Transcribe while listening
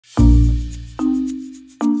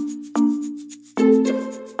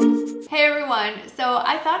fun. So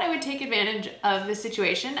I thought I would take advantage of the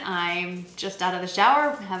situation. I'm just out of the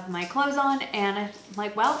shower, have my clothes on, and I'm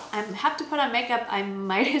like, well, I have to put on makeup. I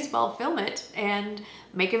might as well film it and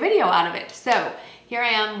make a video out of it. So here I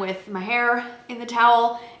am with my hair in the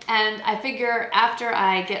towel, and I figure after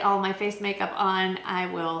I get all my face makeup on, I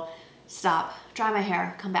will stop, dry my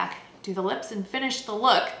hair, come back, do the lips, and finish the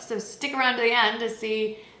look. So stick around to the end to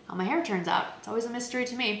see how my hair turns out. It's always a mystery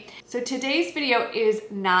to me. So today's video is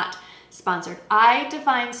not sponsored. I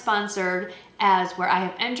define sponsored as where I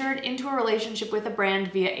have entered into a relationship with a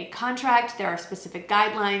brand via a contract. There are specific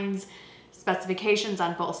guidelines, specifications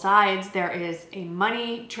on both sides. There is a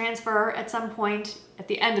money transfer at some point at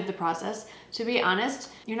the end of the process. To be honest,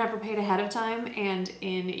 you're never paid ahead of time, and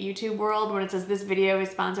in YouTube world, when it says this video is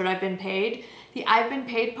sponsored, I've been paid, the I've been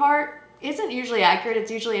paid part isn't usually accurate.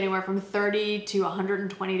 It's usually anywhere from 30 to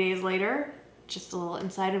 120 days later. Just a little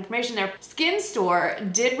inside information there. Skin Store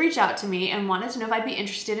did reach out to me and wanted to know if I'd be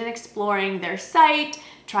interested in exploring their site,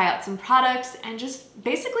 try out some products, and just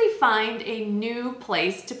basically find a new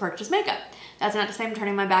place to purchase makeup. That's not to say I'm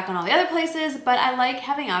turning my back on all the other places, but I like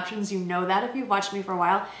having options. You know that if you've watched me for a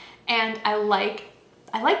while. And I like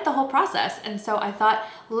the whole process. And so I thought,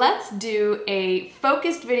 let's do a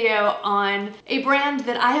focused video on a brand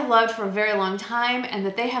that I have loved for a very long time and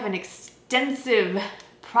that they have an extensive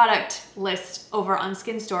product list over on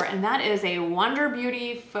Skin Store, and that is a Wonder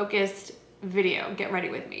Beauty focused video. Get ready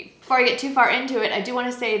with me. Before I get too far into it, I do want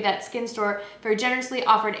to say that Skin Store very generously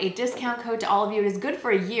offered a discount code to all of you. It is good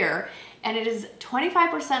for a year, and it is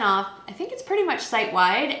 25% off. I think it's pretty much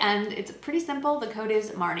site-wide, and it's pretty simple. The code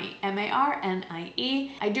is Marnie,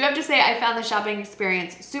 M-A-R-N-I-E. I do have to say I found the shopping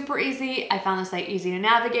experience super easy. I found the site easy to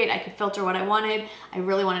navigate. I could filter what I wanted. I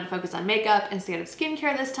really wanted to focus on makeup instead of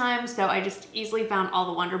skincare this time, so I just easily found all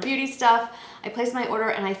the Wonder Beauty stuff. I placed my order,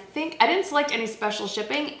 and I think I didn't select any special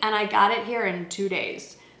shipping, and I got it here in 2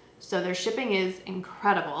 days. So their shipping is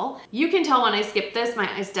incredible. You can tell when I skip this, my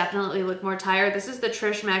eyes definitely look more tired. This is the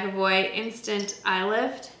Trish McEvoy Instant Eye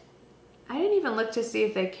Lift. I didn't even look to see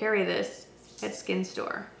if they carry this at Skin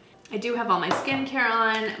Store. I do have all my skincare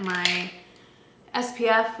on, my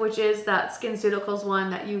SPF, which is that SkinCeuticals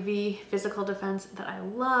one, that UV physical defense that I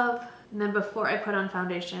love. And then before I put on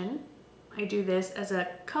foundation, I do this as a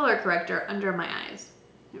color corrector under my eyes.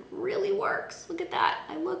 It really works. Look at that.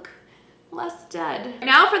 I look less dead.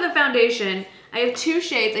 Now for the foundation, I have 2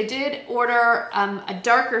 shades. I did order a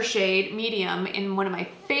darker shade, medium, in one of my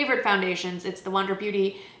favorite foundations. It's the Wonder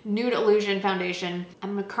Beauty Nude Illusion Foundation.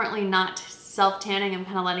 I'm currently not self-tanning. I'm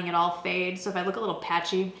kind of letting it all fade. So if I look a little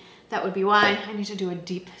patchy, that would be why. I need to do a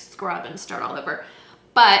deep scrub and start all over.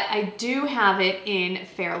 But I do have it in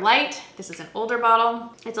Fair Light. This is an older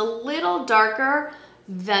bottle. It's a little darker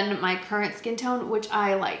than my current skin tone, which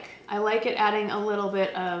I like. I like it adding a little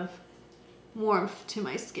bit of warmth to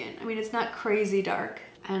my skin. I mean, it's not crazy dark.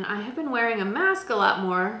 And I have been wearing a mask a lot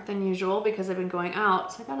more than usual because I've been going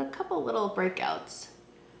out. So I got a couple little breakouts.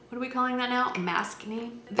 What are we calling that now?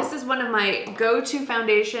 Maskne. This is one of my go-to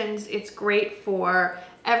foundations. It's great for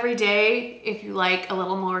every day if you like a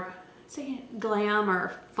little more, say, glam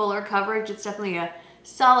or fuller coverage. It's definitely a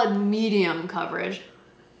solid medium coverage.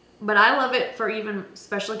 But I love it for even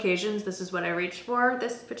special occasions. This is what I reached for,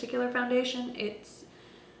 this particular foundation. It's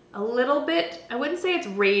a little bit, I wouldn't say it's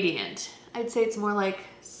radiant. I'd say it's more like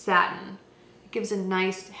satin. It gives a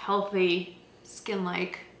nice, healthy,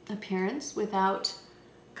 skin-like appearance without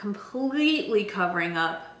completely covering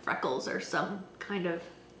up freckles or some kind of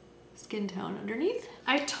skin tone underneath.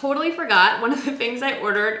 I totally forgot one of the things I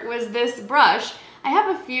ordered was this brush. I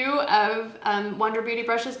have a few of Wonder Beauty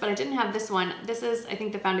brushes, but I didn't have this one. This is, I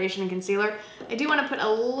think, the foundation and concealer. I do want to put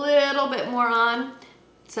a little bit more on,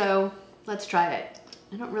 so let's try it.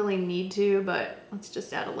 I don't really need to, but let's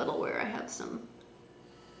just add a little where I have some.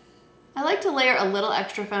 I like to layer a little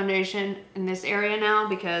extra foundation in this area now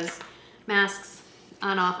because masks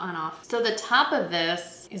on, off, on, off. So the top of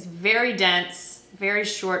this is very dense, very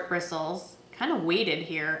short bristles, kind of weighted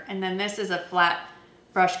here. And then this is a flat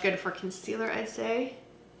brush, good for concealer, I'd say.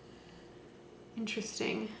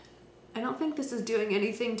 Interesting. I don't think this is doing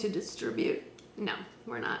anything to distribute. No,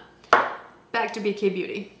 we're not. Back to BK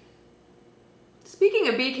Beauty. Speaking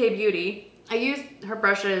of BK Beauty, I use her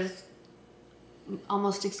brushes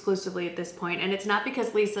almost exclusively at this point, and it's not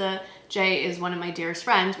because Lisa J is one of my dearest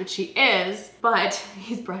friends, which she is, but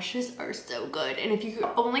these brushes are so good. And if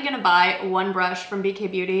you're only gonna buy one brush from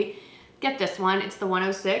BK Beauty, get this one. It's the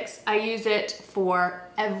 106. I use it for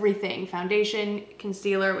everything. Foundation,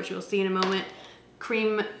 concealer, which you'll see in a moment,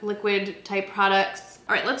 cream, liquid type products.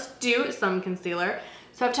 All right, let's do some concealer.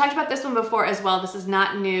 So I've talked about this one before as well. This is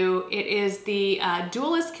not new. It is the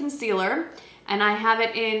Duelist Concealer. And I have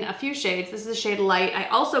it in a few shades. This is a shade Light. I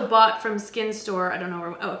also bought from Skin Store, I don't know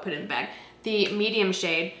where, oh, I put it in the bag, the medium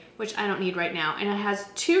shade, which I don't need right now. And it has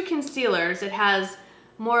 2 concealers. It has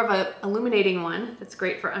more of a illuminating one that's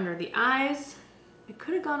great for under the eyes. I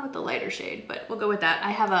could have gone with the lighter shade, but we'll go with that.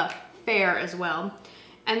 I have a fair as well.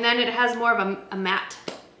 And then it has more of a matte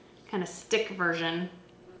kind of stick version.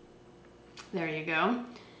 There you go.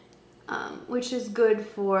 Which is good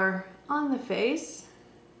for on the face.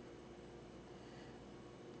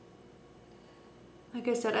 Like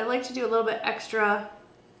I said, I like to do a little bit extra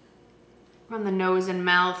on the nose and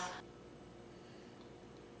mouth.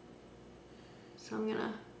 So I'm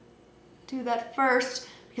gonna do that first.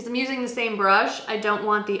 Because I'm using the same brush, I don't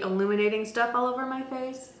want the illuminating stuff all over my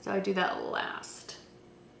face, so I do that last.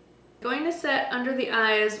 Going to set under the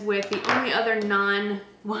eyes with the only other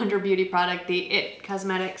non-Wander Beauty product, the IT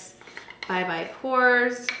Cosmetics Bye Bye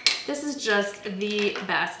Pores. This is just the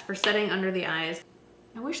best for setting under the eyes.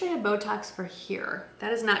 I wish they had Botox for here.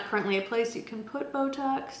 That is not currently a place you can put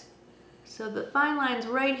Botox. So the fine lines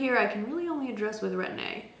right here, I can really only address with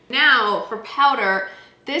Retin-A. Now for powder,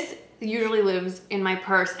 this usually lives in my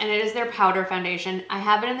purse, and it is their powder foundation. I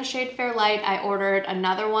have it in the shade Fair Light. I ordered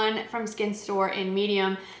another one from Skin Store in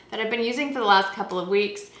medium that I've been using for the last couple of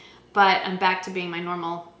weeks, but I'm back to being my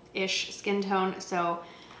normal-ish skin tone. So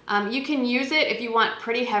you can use it if you want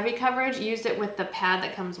pretty heavy coverage, use it with the pad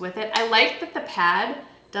that comes with it. I like that the pad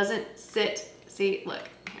doesn't sit, see, look,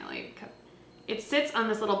 here, it sits on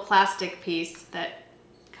this little plastic piece that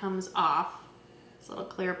comes off, this little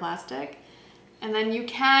clear plastic. And then you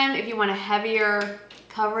can, if you want a heavier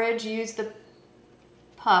coverage, use the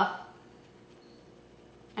puff.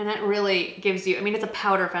 And that really gives you, I mean, it's a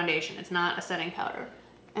powder foundation. It's not a setting powder.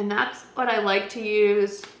 And that's what I like to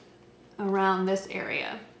use around this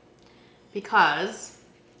area because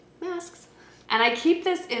masks. And I keep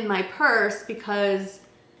this in my purse because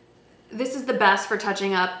this is the best for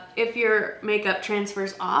touching up if your makeup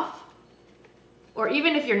transfers off. Or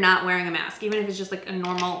even if you're not wearing a mask, even if it's just like a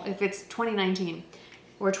normal, if it's 2019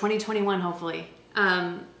 or 2021, hopefully,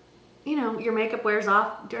 you know, your makeup wears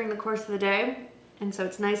off during the course of the day. And so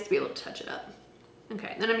it's nice to be able to touch it up.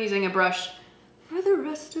 Okay, then I'm using a brush for the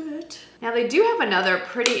rest of it. Now they do have another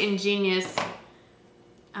pretty ingenious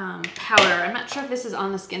powder. I'm not sure if this is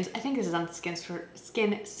on the Skin, I think this is on the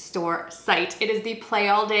Skin Store site. It is the Play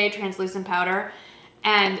All Day Translucent Powder.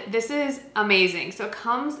 And this is amazing. So it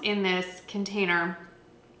comes in this container.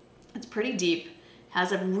 It's pretty deep,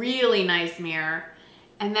 has a really nice mirror,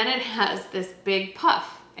 and then it has this big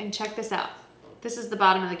puff. And check this out. This is the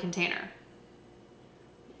bottom of the container.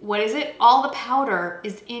 What is it? All the powder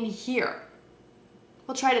is in here.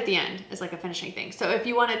 We'll try it at the end as like a finishing thing. So if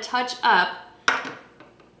you want to touch up,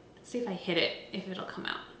 let's see if I hit it, if it'll come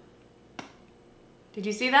out. Did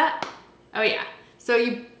you see that? Oh yeah. So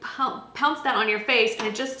you pounce that on your face and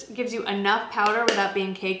it just gives you enough powder without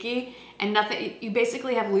being cakey and nothing, you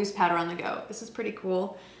basically have loose powder on the go. This is pretty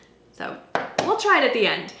cool. So we'll try it at the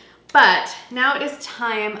end. But now it is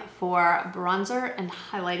time for bronzer and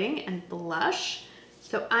highlighting and blush.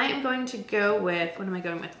 So I am going to go with, what am I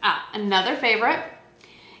going with? Another favorite.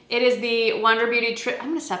 It is the Wander Beauty Trip. I'm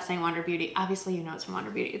gonna stop saying Wander Beauty. Obviously you know it's from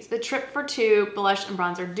Wander Beauty. It's the Trip for Two Blush and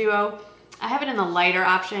Bronzer Duo. I have it in the lighter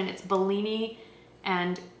option. It's Bellini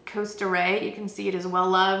and Costa Ray. You can see it is well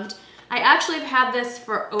loved. I actually have had this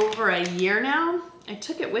for over a year now. I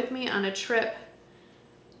took it with me on a trip,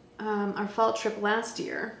 our fall trip last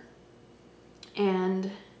year, and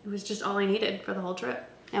it was just all I needed for the whole trip.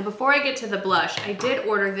 Now before I get to the blush, I did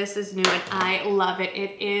order, this is new and I love it.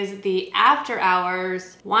 It is the After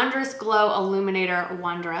Hours Wondrous Glow Illuminator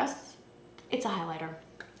Wondrous. It's a highlighter.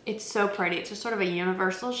 It's so pretty. It's just sort of a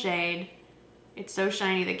universal shade. It's so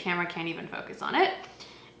shiny the camera can't even focus on it.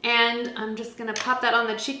 And I'm just gonna pop that on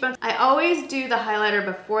the cheekbones. I always do the highlighter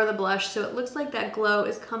before the blush so it looks like that glow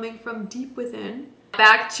is coming from deep within.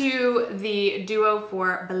 Back to the duo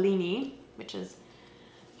for Bellini, which is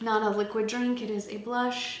not a liquid drink, it is a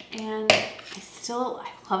blush. And I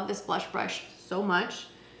love this blush brush so much.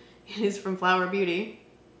 It is from Flower Beauty,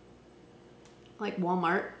 like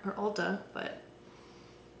Walmart or Ulta, but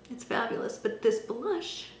it's fabulous. But this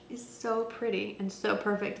blush is so pretty and so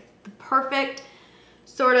perfect. The perfect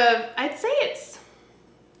sort of, I'd say it's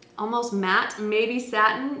almost matte, maybe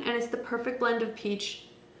satin, and it's the perfect blend of peach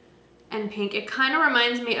and pink. It kind of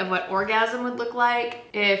reminds me of what Orgasm would look like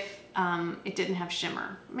if it didn't have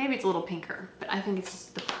shimmer. Maybe it's a little pinker, but I think it's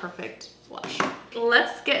just the perfect blush.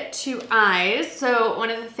 Let's get to eyes. So one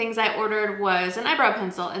of the things I ordered was an eyebrow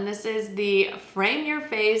pencil, and this is the Frame Your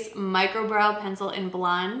Face Micro Brow Pencil in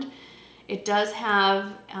Blonde. It does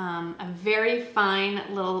have a very fine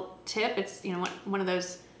little tip. It's, you know, one of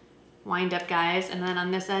those wind up guys. And then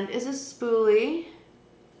on this end is a spoolie.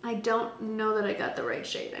 I don't know that I got the right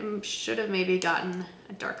shade. I should have maybe gotten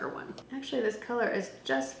a darker one. Actually, this color is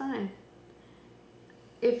just fine.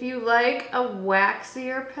 If you like a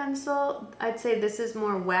waxier pencil, I'd say this is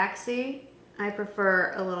more waxy. I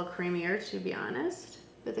prefer a little creamier, to be honest,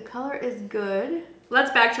 but the color is good.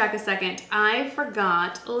 Let's backtrack a second. I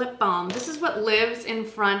forgot lip balm. This is what lives in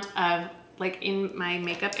front of, like, in my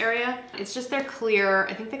makeup area. It's just their clear,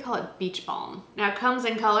 I think they call it beach balm. Now it comes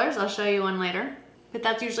in colors, I'll show you one later, but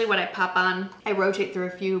that's usually what I pop on. I rotate through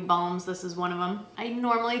a few balms, this is one of them. I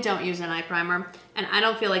normally don't use an eye primer, and I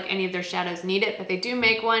don't feel like any of their shadows need it, but they do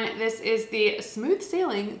make one. This is the Smooth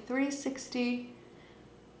Sailing 360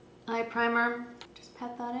 eye primer. Just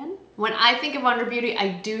pat that in. When I think of Wander Beauty, I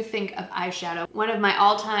do think of eyeshadow. One of my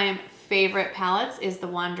all-time favorite palettes is the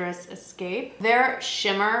Wondrous Escape. Their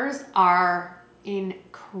shimmers are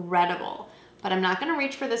incredible, but I'm not gonna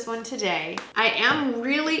reach for this one today. I am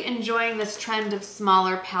really enjoying this trend of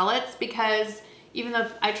smaller palettes because even though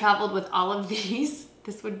I traveled with all of these,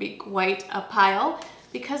 this would be quite a pile.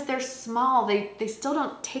 Because they're small, they still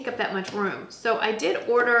don't take up that much room. So I did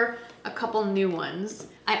order a couple new ones.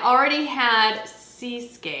 I already had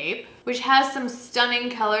Seascape, which has some stunning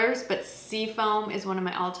colors, but Seafoam is one of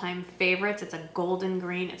my all-time favorites. It's a golden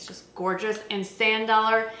green, it's just gorgeous. And Sand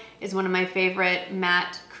Dollar is one of my favorite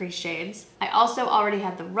matte crease shades. I also already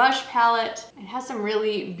had the Rush palette. It has some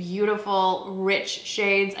really beautiful, rich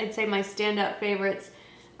shades. I'd say my standout favorites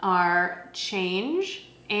are Change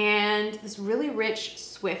and this really rich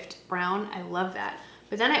Swift brown. I love that.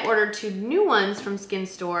 But then I ordered two new ones from Skin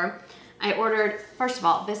Store. I ordered, first of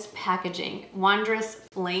all, this packaging, Wondrous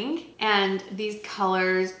Fling, and these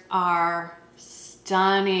colors are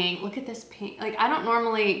stunning. Look at this pink. Like, I don't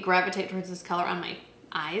normally gravitate towards this color on my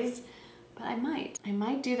eyes, but I might. I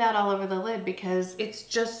might do that all over the lid because it's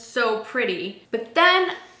just so pretty. But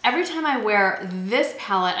then every time I wear this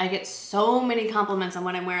palette, I get so many compliments on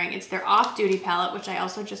what I'm wearing. It's their off-duty palette, which I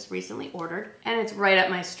also just recently ordered, and it's right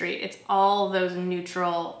up my street. It's all those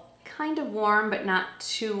neutral, kind of warm, but not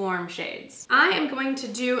too warm shades. I am going to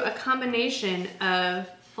do a combination of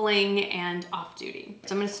Fling and off-duty.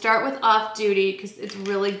 So I'm gonna start with off-duty because it's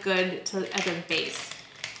really good as a base.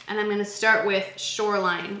 And I'm gonna start with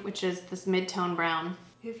Shoreline, which is this mid-tone brown.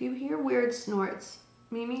 If you hear weird snorts,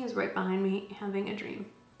 Mimi is right behind me having a dream.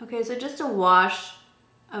 Okay, so just a wash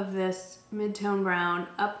of this mid-tone brown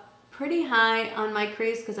up pretty high on my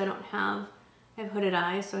crease because I have hooded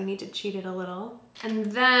eyes, so I need to cheat it a little. And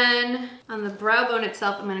then on the brow bone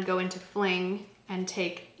itself, I'm gonna go into Fling and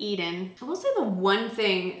take Eden. I will say the one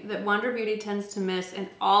thing that Wander Beauty tends to miss in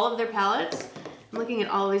all of their palettes, I'm looking at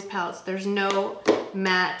all of these palettes, there's no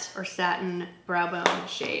matte or satin brow bone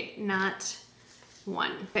shade, not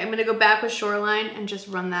one. Okay, I'm gonna go back with Shoreline and just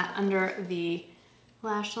run that under the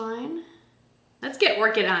lash line. Let's get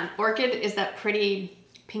Orchid on. Orchid is that pretty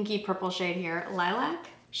pinky purple shade here, Lilac.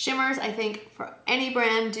 Shimmers, I think, for any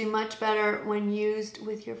brand do much better when used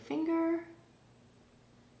with your finger.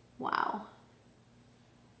 Wow.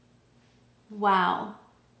 Wow.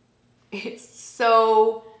 It's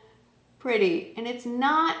so pretty, and it's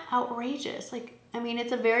not outrageous. Like, I mean,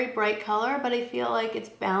 it's a very bright color, but I feel like it's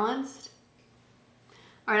balanced.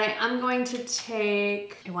 All right, I'm going to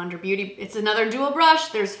take a Wander Beauty. It's another dual brush.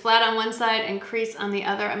 There's flat on one side and crease on the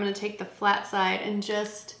other. I'm gonna take the flat side and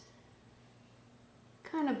just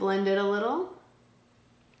kind of blend it a little.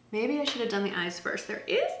 Maybe I should have done the eyes first. There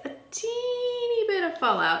is a teeny bit of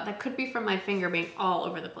fallout. That could be from my finger being all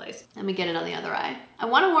over the place. Let me get it on the other eye. I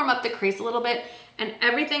want to warm up the crease a little bit, and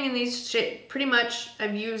everything in these shades, pretty much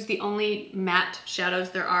I've used the only matte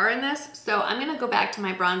shadows there are in this. So I'm gonna go back to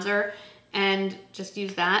my bronzer and just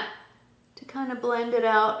use that to kind of blend it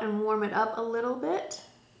out and warm it up a little bit.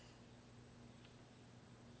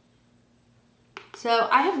 So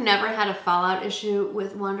I have never had a fallout issue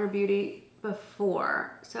with Wander Beauty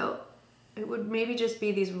before. So it would maybe just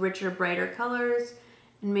be these richer, brighter colors,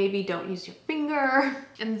 and maybe don't use your finger.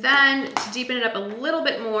 And then to deepen it up a little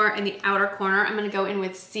bit more in the outer corner, I'm gonna go in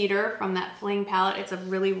with Cedar from that Fling palette. It's a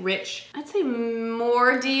really rich, I'd say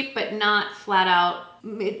more deep, but not flat out.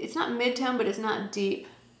 It's not mid-tone, but it's not deep.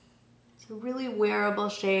 It's a really wearable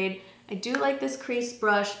shade. I do like this crease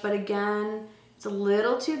brush, but again, it's a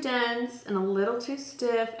little too dense and a little too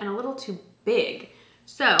stiff and a little too big.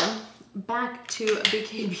 So back to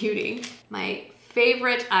Bouquet Beauty. My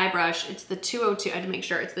favorite eye brush, it's the 202. I had to make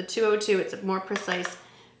sure it's the 202. It's a more precise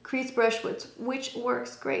crease brush, which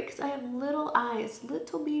works great because I have little eyes,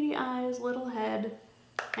 little beady eyes, little head.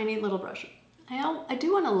 I need little brush. I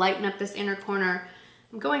do want to lighten up this inner corner.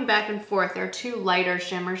 I'm going back and forth. There are two lighter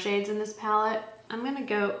shimmer shades in this palette. I'm gonna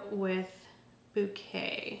go with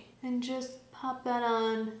Bouquet and just pop that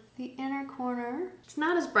on the inner corner. It's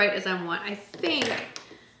not as bright as I want. I think,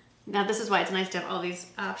 now this is why it's nice to have all these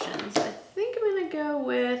options. I think I'm gonna go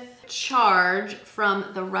with Charge from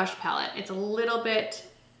the Rush palette. It's a little bit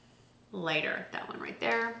lighter, that one right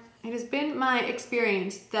there. It has been my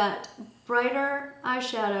experience that brighter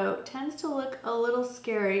eyeshadow tends to look a little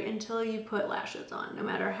scary until you put lashes on, no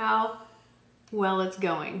matter how well it's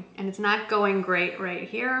going. And it's not going great right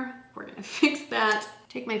here. We're gonna fix that.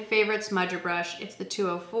 Take my favorite smudger brush, it's the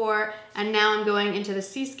 204, and now I'm going into the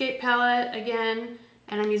Seascape palette again,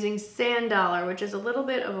 and I'm using Sand Dollar, which is a little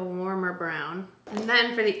bit of a warmer brown. And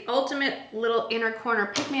then for the ultimate little inner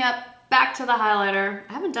corner pick-me-up, back to the highlighter.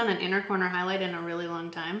 I haven't done an inner corner highlight in a really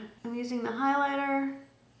long time. I'm using the highlighter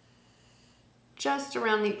just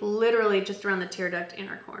around the, literally just around the tear duct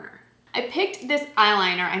inner corner. I picked this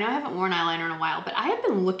eyeliner. I know I haven't worn eyeliner in a while, but I have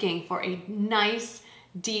been looking for a nice,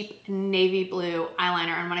 deep navy blue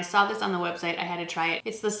eyeliner, and when I saw this on the website, I had to try it.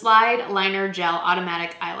 It's the Slide Liner Gel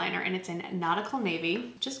Automatic Eyeliner, and it's in Nautical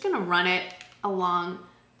Navy. Just gonna run it along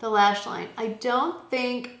the lash line. I don't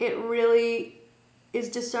think it really is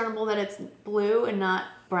discernible that it's blue and not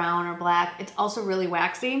brown or black. It's also really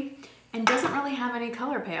waxy and doesn't really have any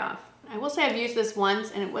color payoff. I will say I've used this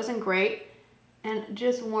once and it wasn't great, and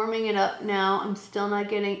just warming it up now, I'm still not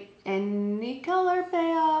getting any color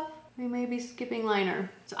payoff. We may be skipping liner.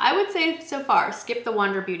 So I would say so far, skip the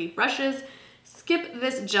Wander Beauty brushes, skip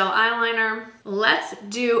this gel eyeliner. Let's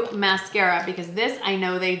do mascara, because this I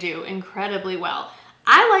know they do incredibly well.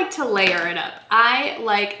 I like to layer it up. I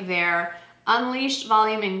like their Unleashed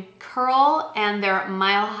Volume and Curl and their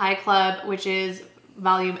Mile High Club, which is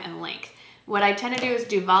volume and length. What I tend to do is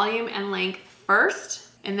do volume and length first,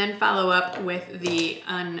 and then follow up with the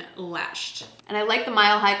Unlashed. And I like the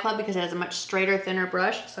Mile High Club because it has a much straighter, thinner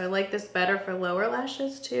brush, so I like this better for lower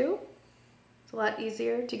lashes too. It's a lot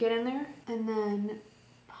easier to get in there. And then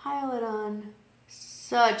pile it on.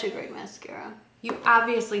 Such a great mascara. You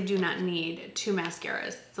obviously do not need two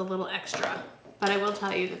mascaras. It's a little extra, but I will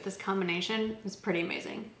tell you that this combination is pretty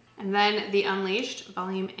amazing. And then the Unleashed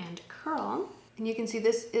Volume and Curl. And you can see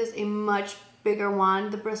this is a much bigger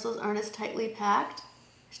wand. The bristles aren't as tightly packed.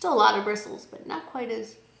 Still a lot of bristles, but not quite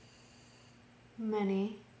as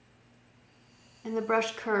many. And the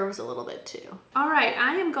brush curves a little bit too. All right,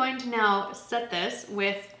 I am going to now set this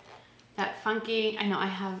with that funky, I know I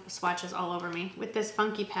have swatches all over me, with this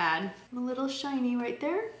funky pad. I'm a little shiny right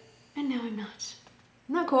there, and now I'm not.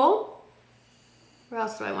 Isn't that cool? Where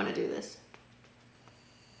else do I want to do this?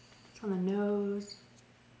 It's on the nose,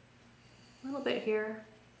 a little bit here.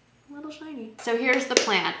 A little shiny. So here's the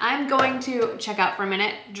plan. I'm going to check out for a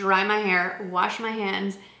minute, dry my hair, wash my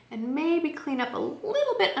hands, and maybe clean up a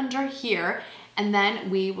little bit under here, and then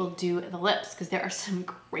we will do the lips, because there are some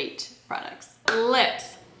great products.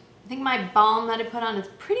 Lips. I think my balm that I put on is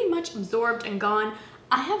pretty much absorbed and gone.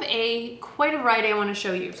 I have quite a variety I want to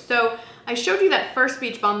show you. So I showed you that first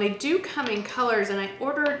beach balm. They do come in colors, and I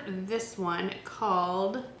ordered this one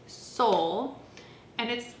called Soul, and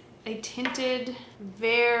it's a tinted,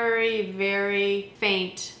 very, very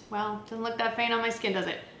faint, well, doesn't look that faint on my skin, does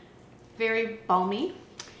it? Very balmy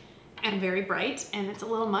and very bright, and it's a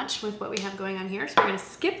little much with what we have going on here, so we're gonna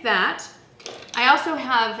skip that. I also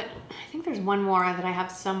have, I think there's one more that I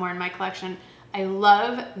have somewhere in my collection. I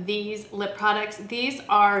love these lip products. These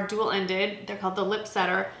are dual-ended. They're called the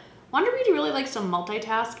Lipsetter. Wander Beauty really likes to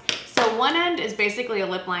multitask. So one end is basically a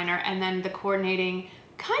lip liner, and then the coordinating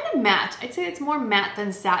kind of matte. I'd say it's more matte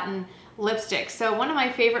than satin lipstick. So one of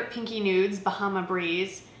my favorite pinky nudes, Bahama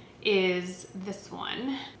Breeze, is this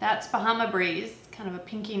one. That's Bahama Breeze, kind of a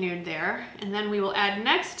pinky nude there. And then we will add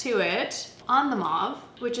next to it On the Mauve,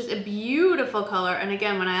 which is a beautiful color. And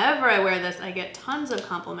again, whenever I wear this, I get tons of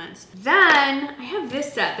compliments. Then I have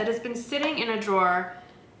this set that has been sitting in a drawer.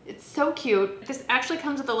 It's so cute. This actually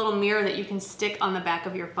comes with a little mirror that you can stick on the back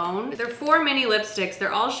of your phone. They're 4 mini lipsticks.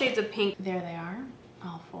 They're all shades of pink. There they are.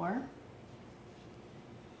 All 4.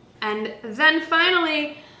 And then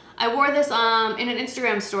finally, I wore this in an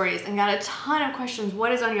Instagram stories and got a ton of questions.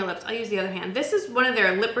 What is on your lips? I'll use the other hand. This is one of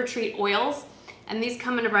their Lip Retreat oils, and these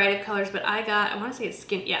come in a variety of colors, but I want to say it's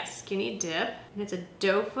Skinny Dip, and it's a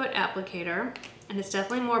doe foot applicator, and it's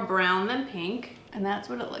definitely more brown than pink, and that's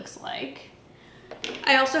what it looks like.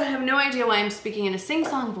 I also have no idea why I'm speaking in a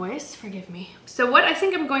sing-song voice, forgive me. So what I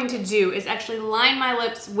think I'm going to do is actually line my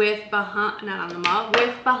lips with Bahama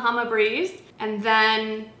Breeze, and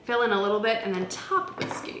then fill in a little bit, and then top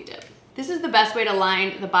with Skinny Dip. This is the best way to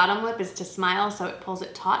line the bottom lip, is to smile so it pulls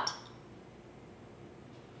it taut.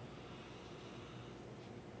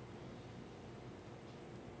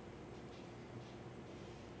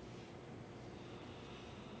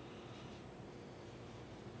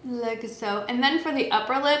 like so. And then for the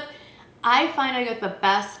upper lip, I find I get the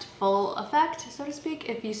best full effect, so to speak,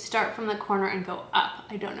 if you start from the corner and go up.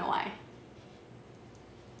 I don't know why.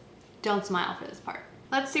 Don't smile for this part.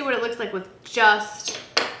 Let's see what it looks like with just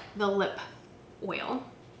the lip oil.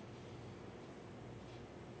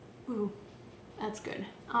 Ooh, that's good.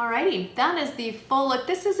 Alrighty, that is the full look.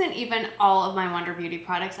 This isn't even all of my Wonder Beauty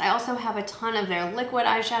products. I also have a ton of their liquid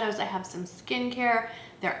eyeshadows. I have some skincare,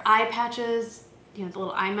 their eye patches, you know, the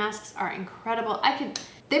little eye masks are incredible.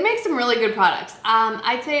 They make some really good products.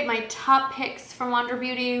 I'd say my top picks from Wonder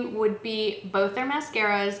Beauty would be both their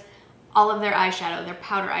mascaras, all of their eyeshadow, their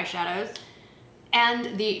powder eyeshadows,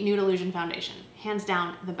 and the Nude Illusion foundation. Hands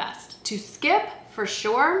down the best. To skip, for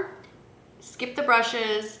sure, skip the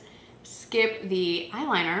brushes, skip the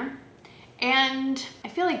eyeliner, and I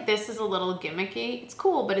feel like this is a little gimmicky. It's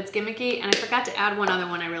cool, but it's gimmicky, and I forgot to add one other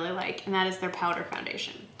one I really like, and that is their powder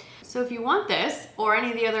foundation. So if you want this, or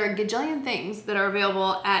any of the other gajillion things that are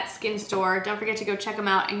available at Skin Store, don't forget to go check them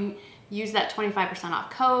out and use that 25% off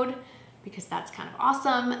code, because that's kind of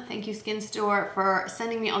awesome. Thank you, Skin Store, for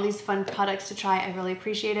sending me all these fun products to try. I really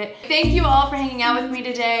appreciate it. Thank you all for hanging out with me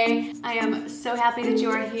today. I am so happy that you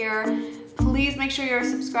are here. Please make sure you're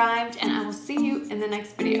subscribed, and I will see you in the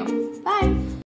next video. Bye.